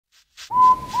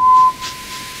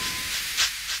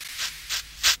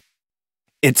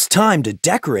It's time to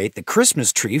decorate the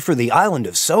Christmas tree for the island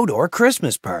of Sodor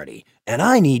Christmas party, and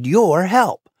I need your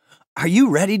help. Are you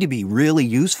ready to be really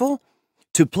useful?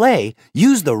 To play,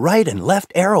 use the right and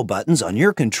left arrow buttons on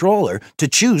your controller to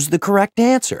choose the correct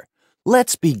answer.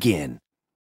 Let's begin.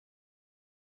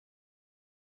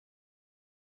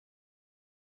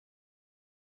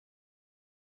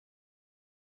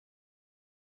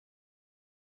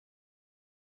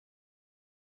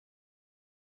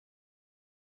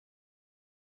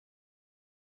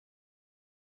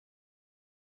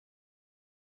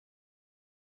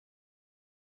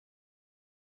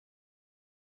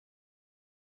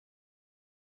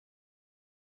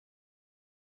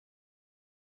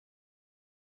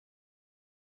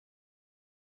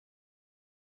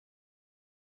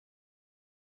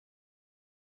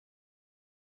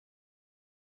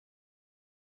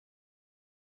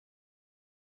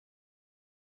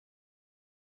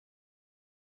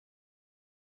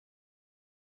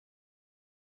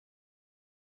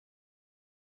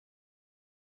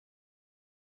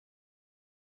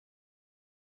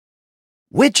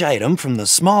 Which item from the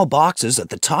small boxes at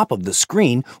the top of the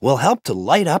screen will help to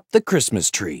light up the Christmas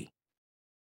tree?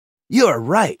 You're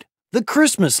right, the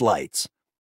Christmas lights.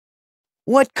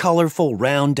 What colorful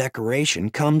round decoration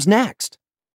comes next?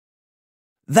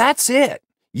 That's it!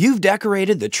 You've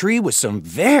decorated the tree with some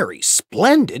very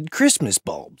splendid Christmas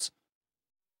bulbs.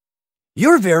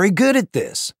 You're very good at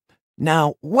this.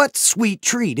 Now, what sweet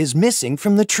treat is missing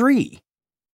from the tree?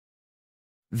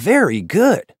 Very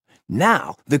good.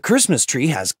 Now, the Christmas tree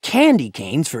has candy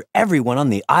canes for everyone on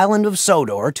the island of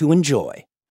Sodor to enjoy.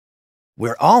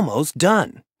 We're almost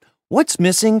done. What's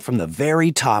missing from the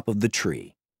very top of the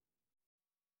tree?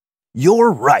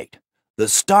 You're right. The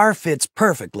star fits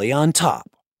perfectly on top.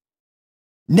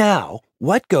 Now,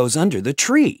 what goes under the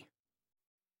tree?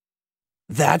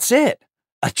 That's it.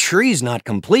 A tree's not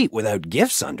complete without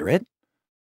gifts under it.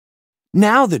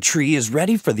 Now the tree is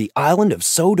ready for the island of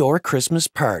Sodor Christmas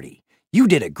party. You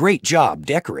did a great job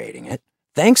decorating it.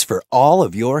 Thanks for all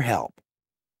of your help.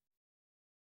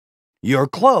 You're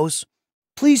close.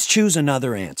 Please choose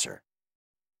another answer.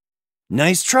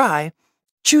 Nice try.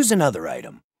 Choose another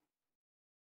item.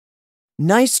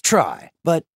 Nice try,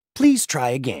 but please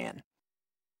try again.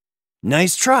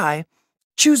 Nice try.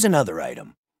 Choose another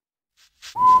item.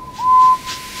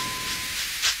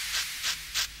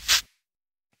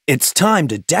 It's time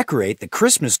to decorate the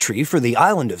Christmas tree for the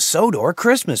island of Sodor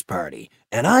Christmas party,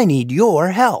 and I need your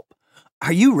help.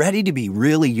 Are you ready to be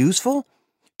really useful?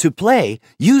 To play,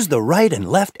 use the right and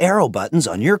left arrow buttons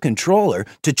on your controller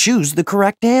to choose the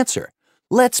correct answer.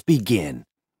 Let's begin.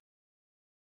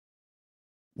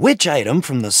 Which item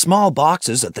from the small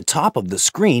boxes at the top of the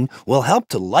screen will help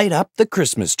to light up the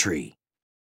Christmas tree?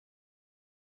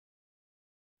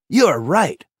 You're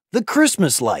right, the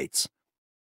Christmas lights.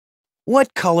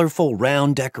 What colorful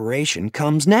round decoration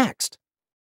comes next?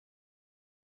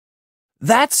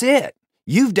 That's it!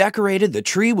 You've decorated the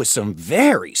tree with some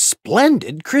very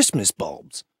splendid Christmas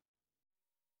bulbs.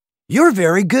 You're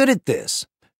very good at this.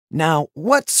 Now,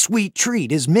 what sweet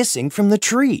treat is missing from the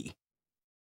tree?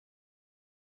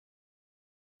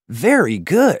 Very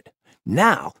good.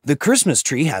 Now, the Christmas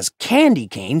tree has candy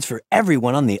canes for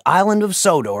everyone on the island of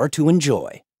Sodor to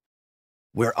enjoy.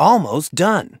 We're almost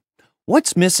done.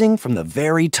 What's missing from the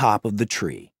very top of the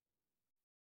tree?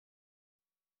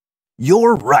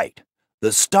 You're right.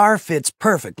 The star fits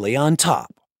perfectly on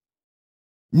top.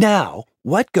 Now,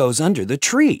 what goes under the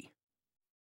tree?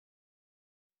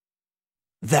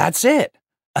 That's it.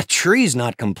 A tree's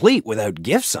not complete without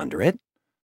gifts under it.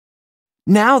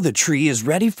 Now the tree is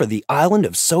ready for the island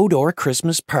of Sodor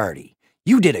Christmas party.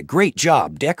 You did a great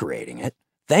job decorating it.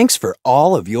 Thanks for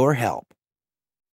all of your help.